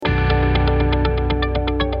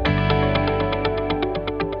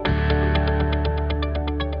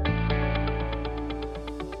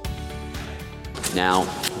Now,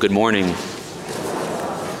 good morning.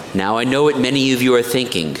 Now, I know what many of you are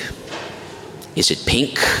thinking. Is it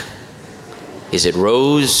pink? Is it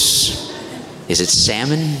rose? Is it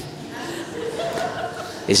salmon?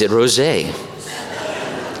 Is it rosé?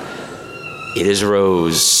 It is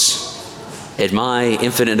rose. In my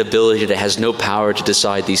infinite ability that has no power to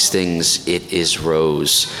decide these things, it is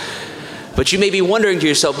rose. But you may be wondering to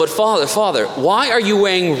yourself, but Father, why are you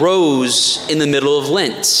wearing rose in the middle of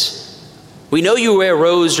Lent? We know you wear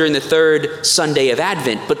rose during the third Sunday of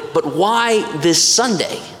Advent, but why this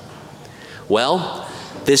Sunday? Well,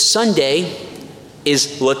 this Sunday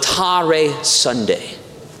is Laetare Sunday.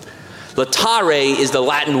 Laetare is the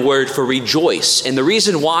Latin word for rejoice. And the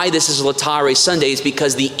reason why this is Laetare Sunday is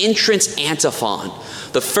because the entrance antiphon,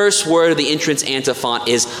 the first word of the entrance antiphon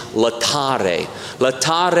is Laetare.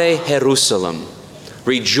 Laetare Jerusalem.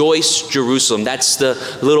 Rejoice Jerusalem. That's the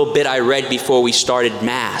little bit I read before we started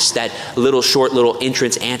Mass, that short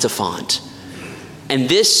entrance antiphon. And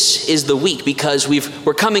this is the week because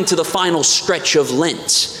we're coming to the final stretch of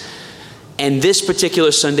Lent. And this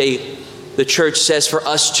particular Sunday, the church says for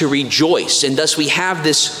us to rejoice. And thus we have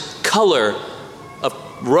this color of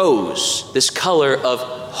rose, this color of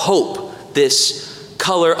hope, this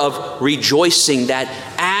color of rejoicing that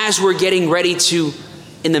as we're getting ready to,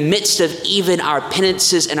 in the midst of even our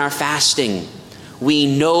penances and our fasting, we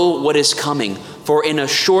know what is coming. For in a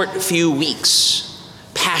short few weeks,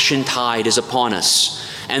 Passiontide is upon us.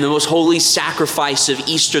 And the most holy sacrifice of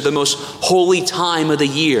Easter, the most holy time of the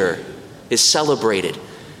year, is celebrated.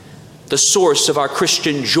 The source of our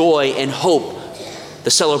Christian joy and hope,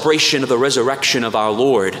 the celebration of the resurrection of our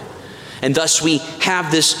Lord. And thus we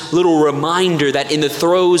have this little reminder that in the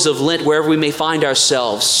throes of Lent, wherever we may find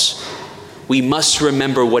ourselves, we must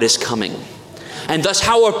remember what is coming. And thus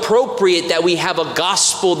how appropriate that we have a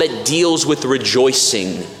gospel that deals with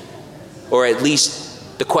rejoicing, or at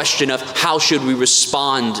least the question of how should we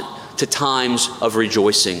respond to times of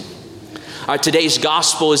rejoicing. Today's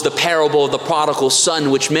gospel is the parable of the prodigal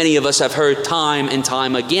son, which many of us have heard time and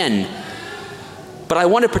time again. But I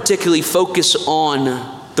want to particularly focus on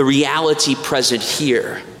the reality present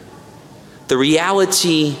here. The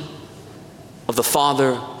reality of the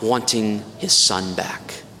Father wanting his Son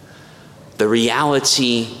back. The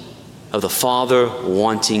reality of the Father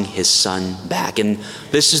wanting his Son back. And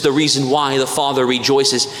this is the reason why the Father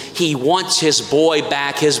rejoices. He wants his boy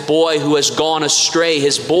back, his boy who has gone astray,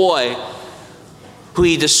 his boy who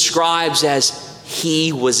he describes as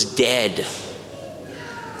he was dead.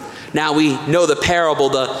 Now we know the parable.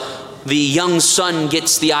 The young son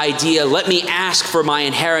gets the idea, let me ask for my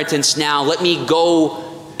inheritance now. Let me go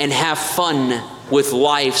and have fun with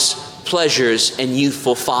life's pleasures and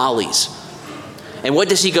youthful follies. And what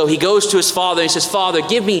does he go? He goes to his father and he says, Father,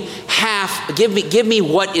 give me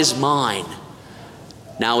what is mine.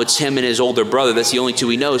 Now it's him and his older brother. That's the only two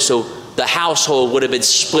we know. So the household would have been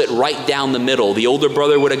split right down the middle. The older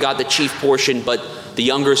brother would have got the chief portion, but the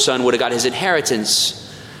younger son would have got his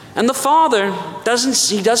inheritance. And the father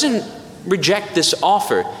doesn't reject this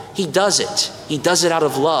offer. He does it. He does it out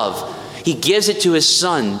of love. He gives it to his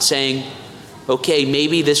son, saying, okay,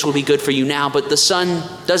 maybe this will be good for you now, but the son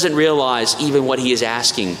doesn't realize even what he is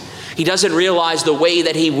asking. He doesn't realize the way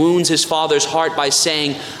that he wounds his father's heart by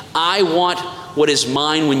saying, I want what is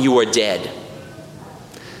mine when you are dead.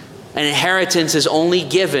 An inheritance is only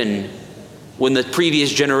given when the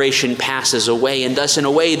previous generation passes away. And thus, in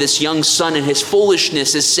a way, this young son in his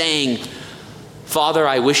foolishness is saying, Father,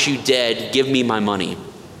 I wish you dead. Give me my money.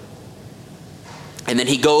 And then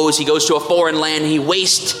he goes to a foreign land and he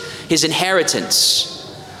wastes his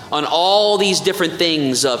inheritance on all these different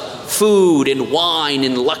things of food and wine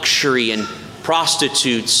and luxury and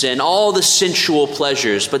prostitutes and all the sensual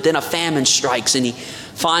pleasures. But then a famine strikes and he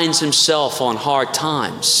finds himself on hard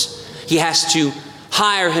times. He has to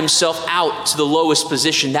hire himself out to the lowest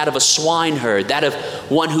position, that of a swineherd, that of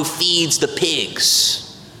one who feeds the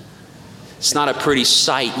pigs. It's not a pretty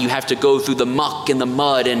sight. You have to go through the muck and the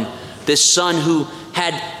mud, and this son who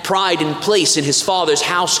had pride and place in his father's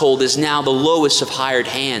household is now the lowest of hired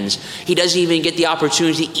hands. He doesn't even get the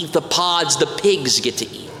opportunity to eat the pods the pigs get to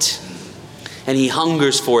eat. And he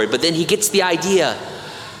hungers for it. But then he gets the idea,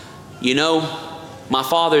 my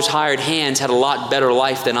father's hired hands had a lot better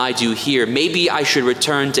life than I do here. Maybe I should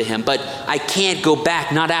return to him, but I can't go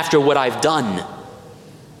back, not after what I've done.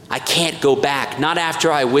 I can't go back, not after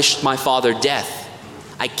I wished my father death.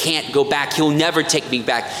 I can't go back. He'll never take me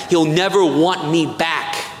back. He'll never want me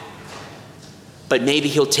back. But maybe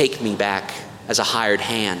he'll take me back as a hired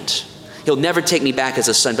hand. He'll never take me back as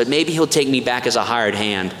a son, but maybe he'll take me back as a hired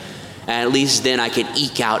hand. And at least then I can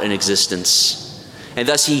eke out an existence. And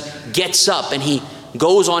thus he gets up and he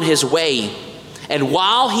goes on his way. And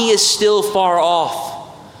while he is still far off,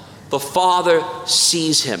 the Father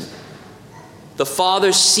sees him. The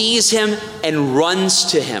Father sees him and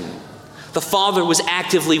runs to him. The Father was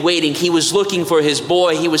actively waiting. He was looking for his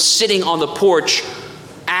boy. He was sitting on the porch,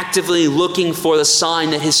 actively looking for the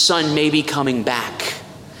sign that his son may be coming back.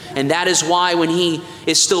 And that is why when he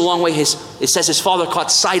is still a long way, it says his father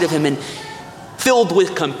caught sight of him, and filled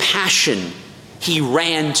with compassion, he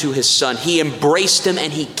ran to his son. He embraced him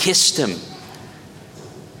and he kissed him.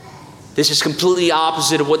 This is completely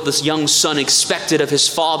opposite of what this young son expected of his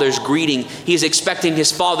father's greeting. He is expecting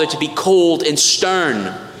his father to be cold and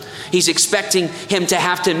stern. He's expecting him to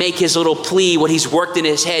have to make his little plea, what he's worked in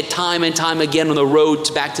his head time and time again on the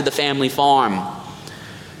road back to the family farm.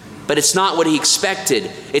 But it's not what he expected.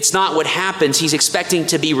 It's not what happens. He's expecting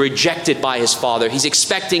to be rejected by his father. He's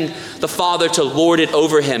expecting the father to lord it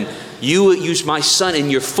over him. You use my son in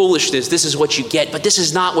your foolishness. This is what you get. But this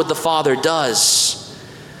is not what the father does.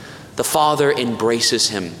 The father embraces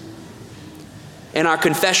him. In our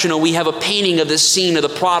confessional, we have a painting of this scene of the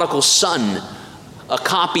prodigal son, a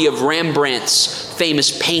copy of Rembrandt's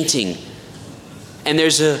famous painting. And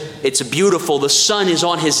it's beautiful. The son is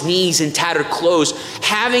on his knees in tattered clothes,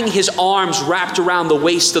 having his arms wrapped around the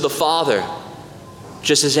waist of the father,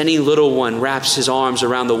 just as any little one wraps his arms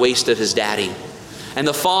around the waist of his daddy. And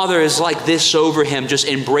the father is like this over him, just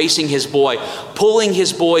embracing his boy, pulling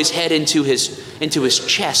his boy's head into his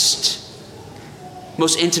chest.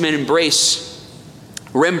 Most intimate embrace.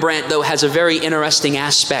 Rembrandt, though, has a very interesting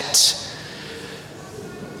aspect.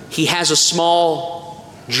 He has a small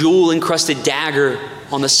jewel-encrusted dagger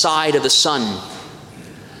on the side of the son.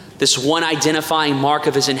 This one identifying mark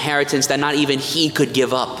of his inheritance that not even he could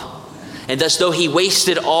give up. And thus, though he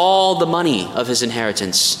wasted all the money of his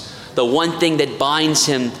inheritance, the one thing that binds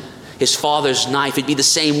him, his father's knife, it'd be the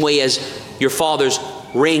same way as your father's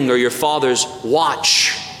ring or your father's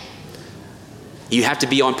watch. You have to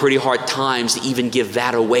be on pretty hard times to even give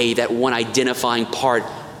that away, that one identifying part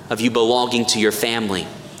of you belonging to your family.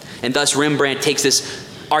 And thus Rembrandt takes this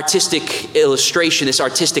artistic illustration, this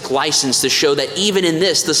artistic license to show that even in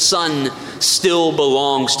this, the son still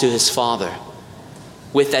belongs to his father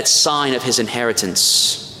with that sign of his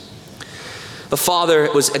inheritance. The father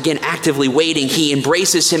was again actively waiting. He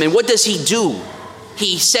embraces him. And what does he do?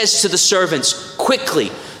 He says to the servants, quickly,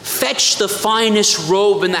 fetch the finest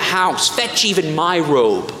robe in the house. Fetch even my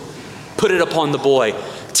robe. Put it upon the boy.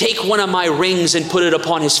 Take one of my rings and put it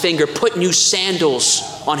upon his finger. Put new sandals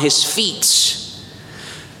on his feet.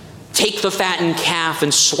 Take the fattened calf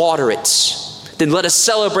and slaughter it. Then let us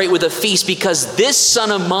celebrate with a feast, because this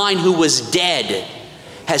son of mine who was dead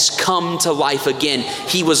has come to life again.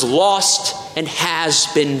 He was lost and has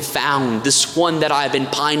been found. This one that I have been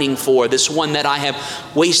pining for, this one that I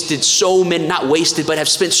have wasted so many, not wasted, but have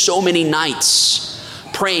spent so many nights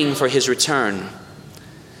praying for his return.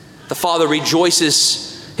 The father rejoices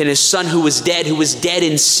in his son who was dead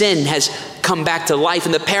in sin, has come back to life.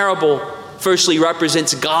 And the parable firstly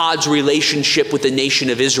represents God's relationship with the nation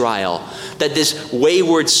of Israel. That this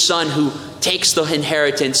wayward son who takes the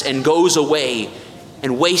inheritance and goes away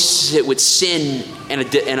and wastes it with sin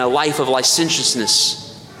and a life of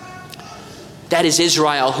licentiousness. That is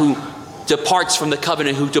Israel, who departs from the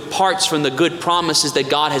covenant, who departs from the good promises that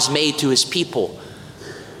God has made to his people.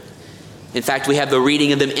 In fact, we have the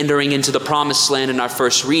reading of them entering into the promised land in our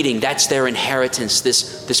first reading. That's their inheritance,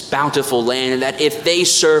 this bountiful land. And that if they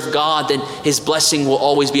serve God, then his blessing will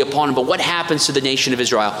always be upon them. But what happens to the nation of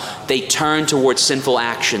Israel? They turn towards sinful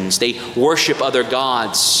actions. They worship other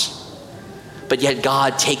gods. But yet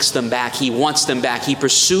God takes them back. He wants them back. He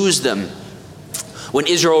pursues them. When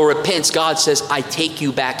Israel repents, God says, I take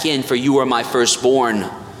you back in, for you are my firstborn.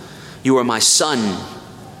 You are my son.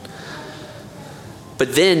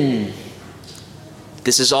 But then,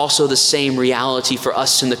 this is also the same reality for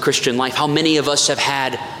us in the Christian life. How many of us have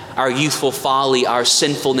had our youthful folly, our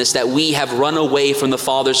sinfulness, that we have run away from the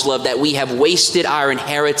Father's love, that we have wasted our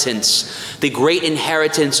inheritance, the great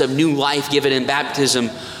inheritance of new life given in baptism,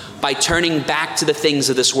 by turning back to the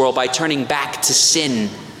things of this world, by turning back to sin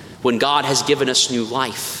when God has given us new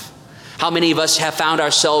life. How many of us have found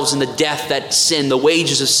ourselves in the death that sin, the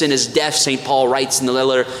wages of sin is death, St. Paul writes in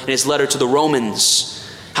his letter to the Romans.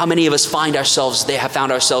 How many of us have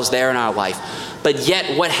found ourselves there in our life? But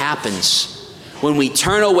yet what happens when we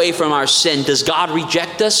turn away from our sin? Does God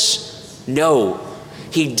reject us? No.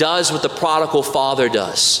 He does what the prodigal father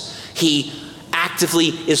does. He actively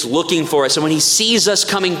is looking for us. And when he sees us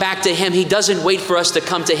coming back to him, he doesn't wait for us to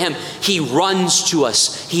come to him. He runs to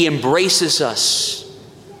us. He embraces us.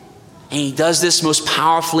 And he does this most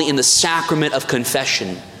powerfully in the sacrament of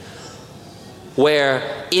confession.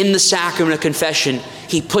 where in the sacrament of confession,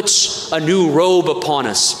 he puts a new robe upon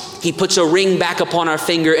us. He puts a ring back upon our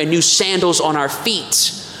finger and new sandals on our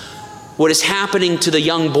feet. What is happening to the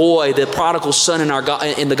young boy, the prodigal son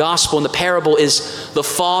in the gospel, in the parable, is the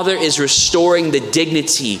father is restoring the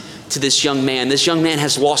dignity to this young man. This young man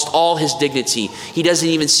has lost all his dignity. He doesn't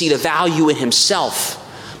even see the value in himself.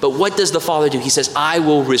 But what does the father do? He says, I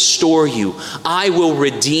will restore you. I will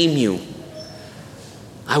redeem you.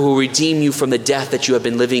 I will redeem you from the death that you have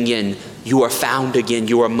been living in. You are found again.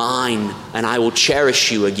 You are mine, and I will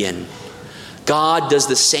cherish you again. God does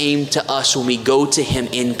the same to us when we go to him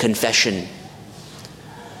in confession.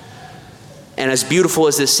 And as beautiful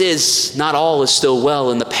as this is, not all is still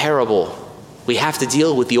well in the parable. We have to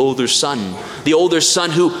deal with the older son. The older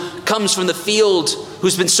son who comes from the field,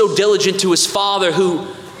 who's been so diligent to his father, who,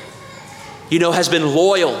 has been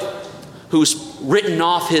loyal, who's written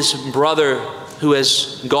off his brother who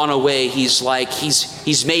has gone away. He's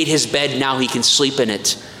made his bed, now he can sleep in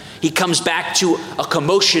it. He comes back to a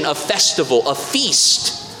commotion, a festival, a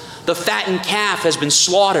feast. The fattened calf has been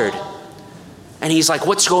slaughtered. And he's like,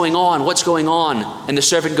 what's going on? What's going on? And the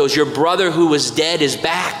servant goes, your brother who was dead is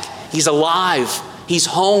back. He's alive. He's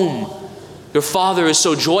home. Your father is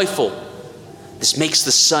so joyful. This makes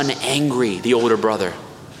the son angry, the older brother.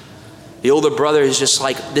 The older brother is just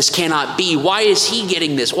like, this cannot be. Why is he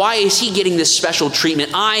getting this? Why is he getting this special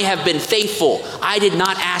treatment? I have been faithful. I did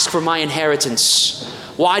not ask for my inheritance.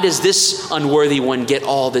 Why does this unworthy one get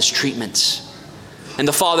all this treatment? And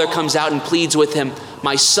the father comes out and pleads with him,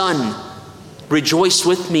 my son, rejoice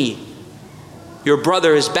with me. Your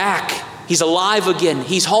brother is back. He's alive again.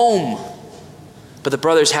 He's home. But the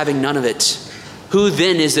brother's having none of it. Who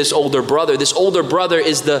then is this older brother? This older brother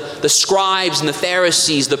is the scribes and the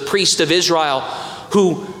Pharisees, the priests of Israel,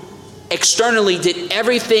 who externally did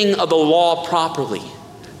everything of the law properly.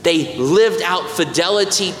 They lived out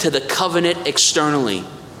fidelity to the covenant externally,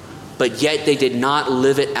 but yet they did not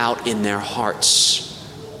live it out in their hearts.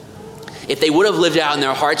 If they would have lived it out in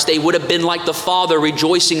their hearts, they would have been like the father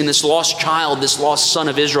rejoicing in this lost child, this lost son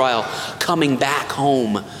of Israel, coming back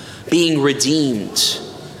home, being redeemed.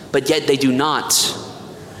 But yet they do not.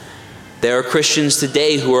 There are Christians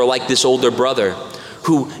today who are like this older brother,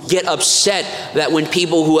 who get upset that when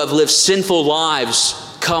people who have lived sinful lives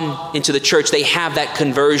come into the church, they have that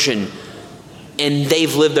conversion and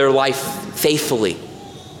they've lived their life faithfully.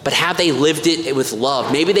 But have they lived it with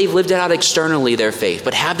love? Maybe they've lived it out externally, their faith,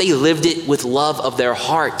 but have they lived it with love of their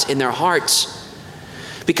heart, in their hearts?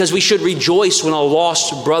 Because we should rejoice when a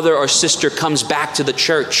lost brother or sister comes back to the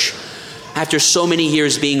church after so many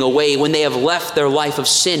years being away. When they have left their life of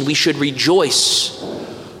sin, we should rejoice.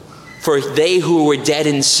 For they who were dead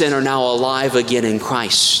in sin are now alive again in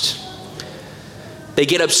Christ. They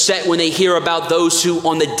get upset when they hear about those who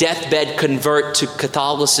on the deathbed convert to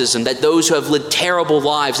Catholicism, that those who have lived terrible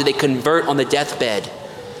lives, that they convert on the deathbed,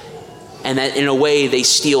 and that in a way they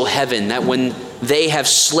steal heaven, that when they have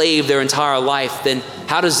slaved their entire life, then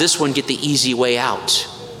how does this one get the easy way out?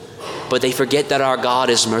 But they forget that our God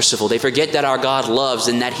is merciful. They forget that our God loves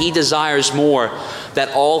and that he desires more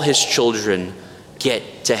that all his children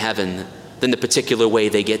get to heaven than the particular way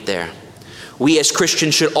they get there. We as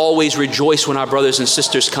Christians should always rejoice when our brothers and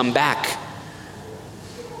sisters come back.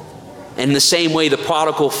 And in the same way the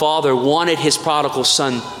prodigal father wanted his prodigal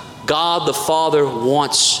son, God the Father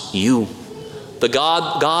wants you.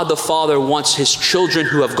 God the Father wants his children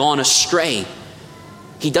who have gone astray.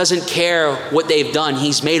 He doesn't care what they've done.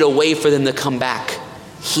 He's made a way for them to come back.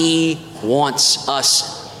 He wants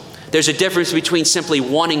us. There's a difference between simply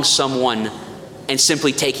wanting someone and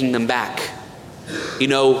simply taking them back.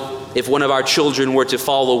 If one of our children were to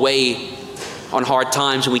fall away on hard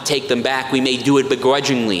times and we take them back, we may do it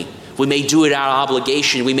begrudgingly. We may do it out of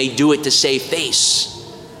obligation. We may do it to save face.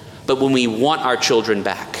 But when we want our children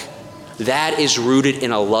back, that is rooted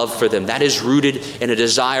in a love for them. That is rooted in a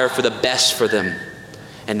desire for the best for them.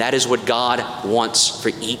 And that is what God wants for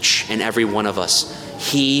each and every one of us.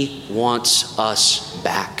 He wants us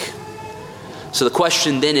back. So the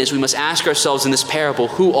question then is, we must ask ourselves in this parable,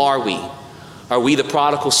 who are we? Are we the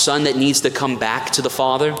prodigal son that needs to come back to the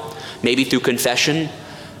Father? Maybe through confession,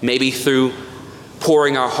 maybe through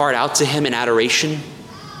pouring our heart out to him in adoration?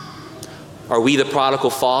 Are we the prodigal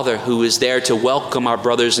father who is there to welcome our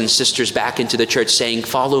brothers and sisters back into the church, saying,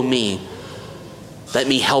 follow me, let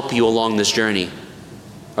me help you along this journey?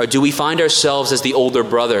 Or do we find ourselves as the older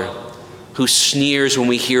brother who sneers when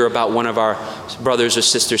we hear about one of our brothers or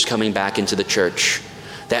sisters coming back into the church?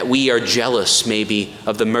 That we are jealous maybe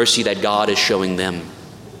of the mercy that God is showing them.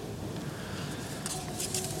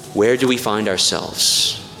 Where do we find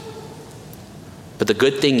ourselves? But the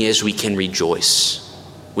good thing is we can rejoice.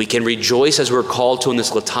 We can rejoice as we're called to on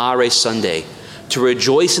this Laetare Sunday, to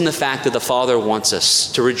rejoice in the fact that the Father wants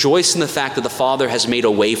us, to rejoice in the fact that the Father has made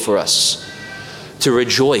a way for us, to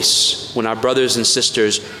rejoice when our brothers and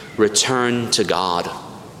sisters return to God.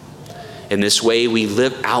 In this way, we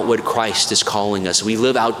live out what Christ is calling us. We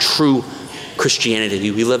live out true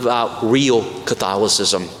Christianity. We live out real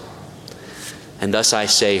Catholicism. And thus I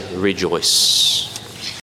say, rejoice.